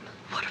captain.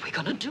 What are we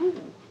gonna do?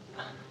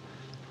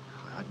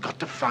 I've got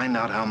to find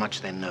out how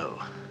much they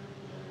know.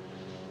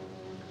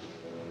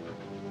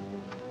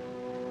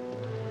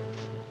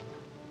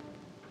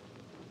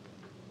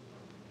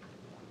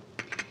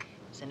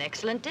 It's an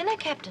excellent dinner,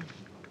 Captain.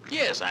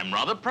 Yes, I'm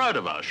rather proud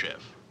of our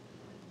chef.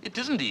 It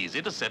isn't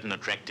easy to set an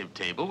attractive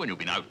table when you've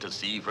been out to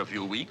sea for a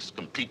few weeks,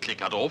 completely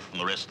cut off from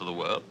the rest of the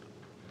world.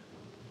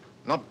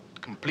 Not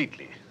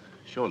completely,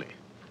 surely.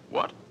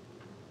 What?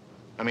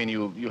 I mean,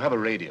 you have a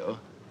radio.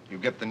 You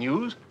get the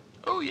news?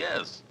 Oh,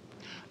 yes.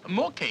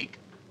 More cake?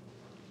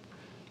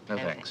 No,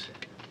 thanks.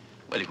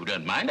 Well, if you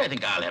don't mind, I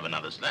think I'll have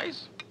another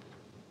slice.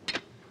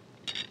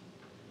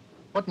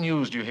 What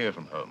news do you hear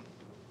from home?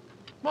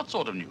 What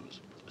sort of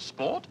news?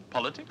 Sport?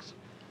 Politics?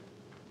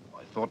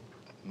 I thought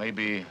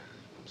maybe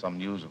some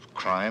news of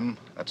crime,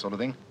 that sort of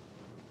thing.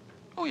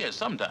 Oh, yes,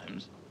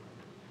 sometimes.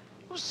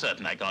 You're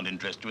certain I can't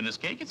interest you in this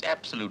cake? It's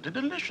absolutely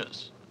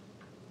delicious.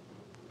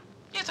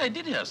 Yes, I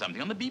did hear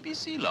something on the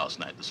BBC last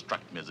night that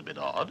struck me as a bit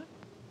odd.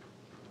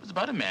 It was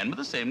about a man with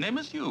the same name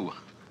as you,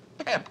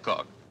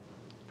 Babcock.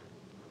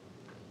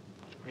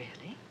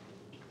 Really?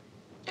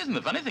 Yes, and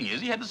the funny thing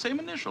is he had the same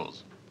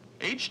initials,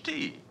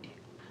 HT.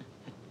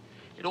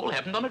 It all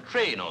happened on a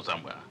train or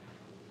somewhere.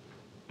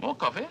 More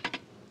coffee?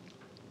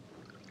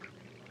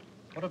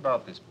 What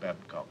about this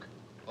Babcock?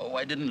 Oh,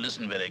 I didn't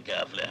listen very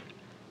carefully.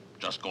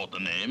 Just caught the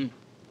name.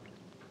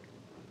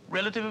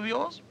 Relative of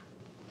yours?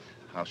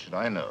 How should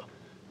I know?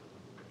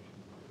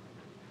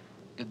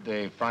 Did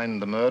they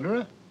find the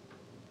murderer?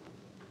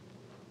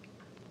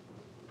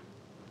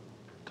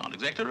 Can't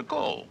exactly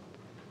recall.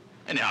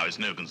 Anyhow, it's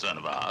no concern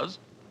of ours.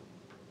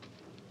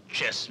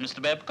 Chess,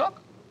 Mr.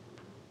 Babcock?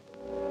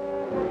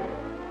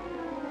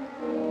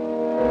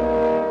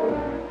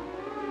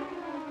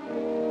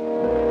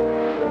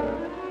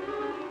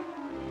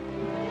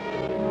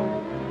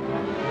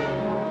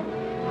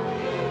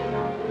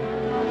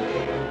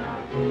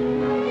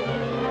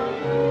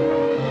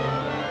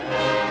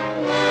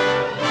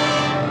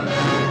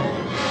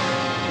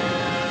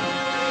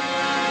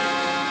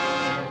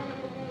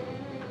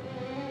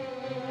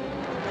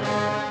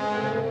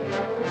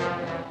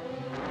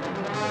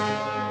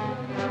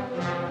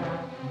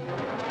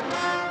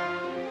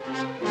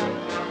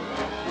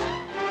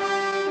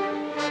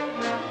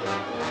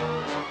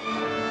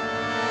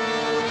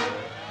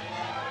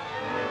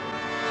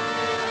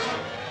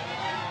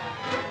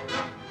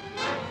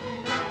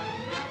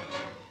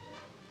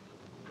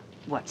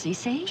 What's he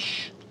saying?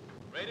 Shh.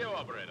 Radio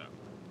operator.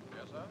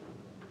 Yes, sir?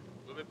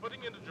 We'll be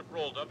putting into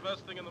Gibraltar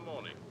first thing in the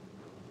morning.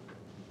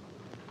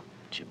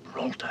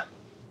 Gibraltar?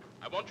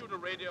 I want you to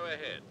radio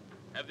ahead.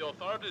 Have the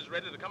authorities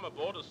ready to come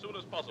aboard as soon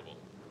as possible.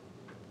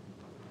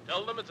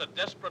 Tell them it's a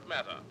desperate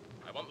matter.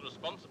 I want the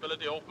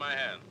responsibility off my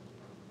hands.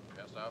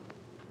 Yes, sir.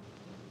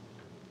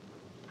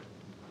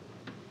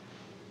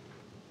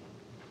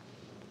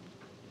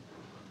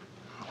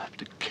 I'll have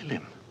to kill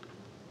him.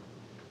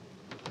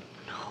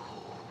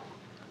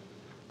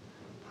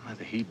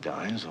 Either he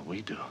dies or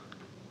we do.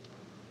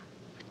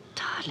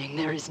 Darling,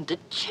 there isn't a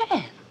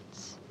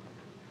chance.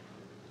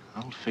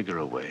 I'll figure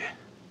a way.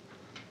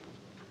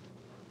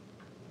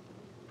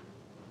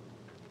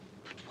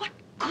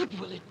 good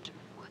will it do?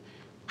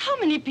 How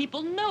many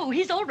people know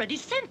he's already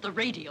sent the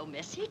radio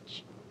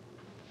message?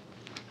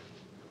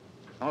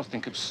 I'll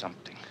think of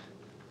something.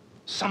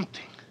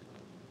 Something.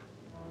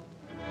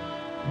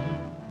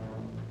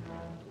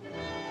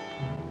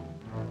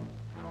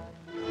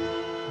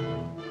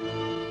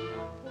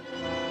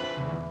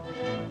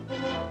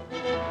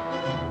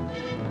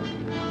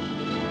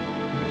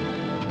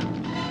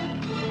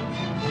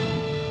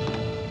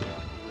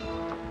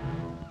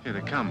 Here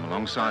they come,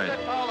 alongside.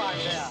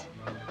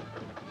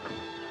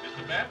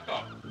 Mr.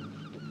 Babcock.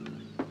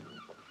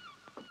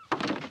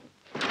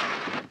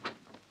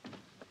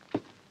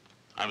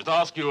 I must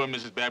ask you and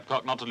Mrs.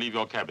 Babcock not to leave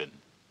your cabin.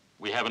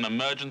 We have an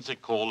emergency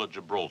call at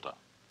Gibraltar.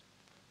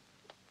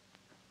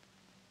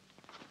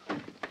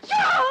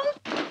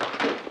 Charles!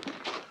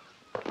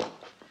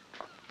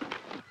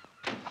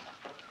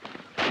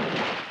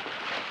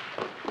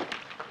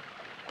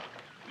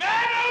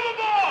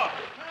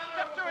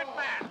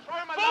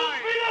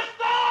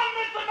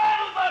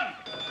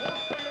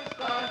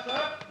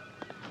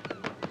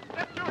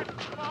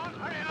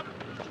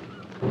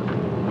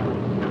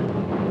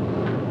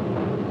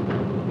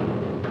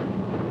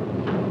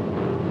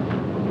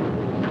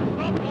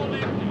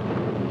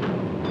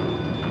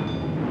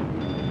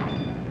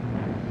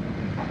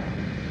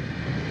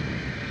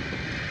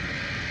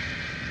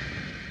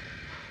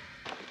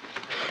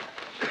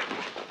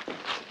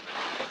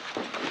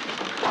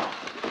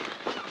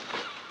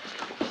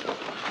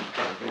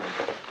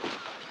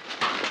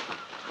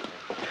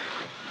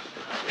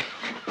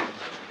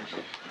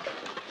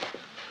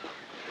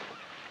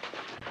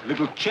 A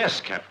little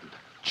chess, Captain.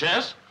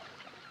 Chess?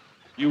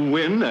 You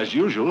win, as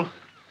usual.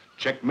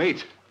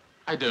 Checkmate.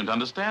 I don't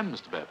understand,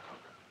 Mr. Babcock.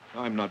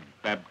 I'm not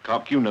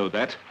Babcock, you know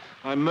that.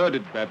 I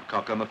murdered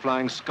Babcock on the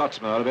Flying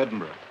Scotsman out of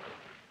Edinburgh.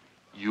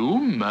 You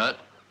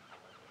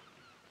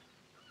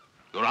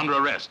You're under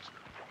arrest.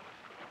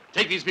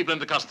 Take these people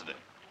into custody.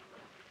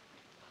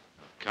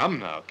 Come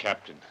now,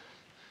 Captain.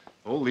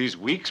 All these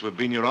weeks we've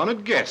been your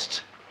honored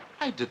guests.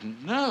 I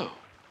didn't know.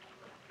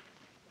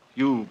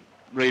 You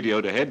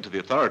radioed ahead to the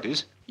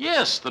authorities.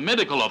 Yes, the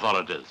medical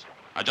authorities.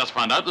 I just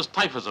found out there's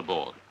typhus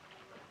aboard.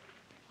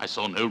 I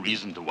saw no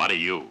reason to worry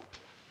you.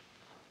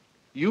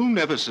 You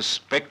never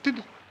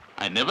suspected?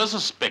 I never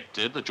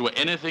suspected that you were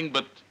anything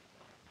but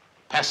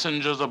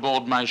passengers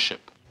aboard my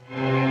ship.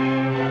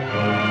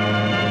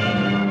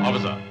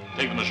 Officer,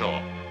 take them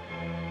ashore.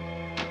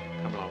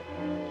 Come along.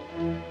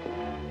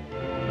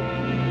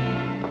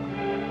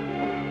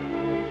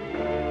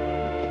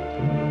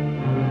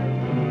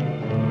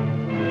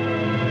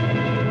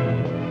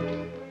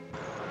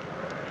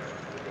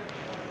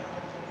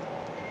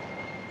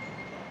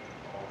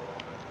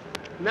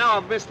 Now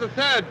I've missed the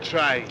third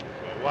train.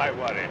 Well, why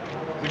worry?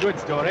 It's a good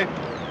story.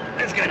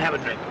 Let's go and have a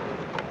drink.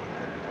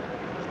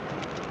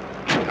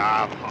 Come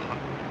on.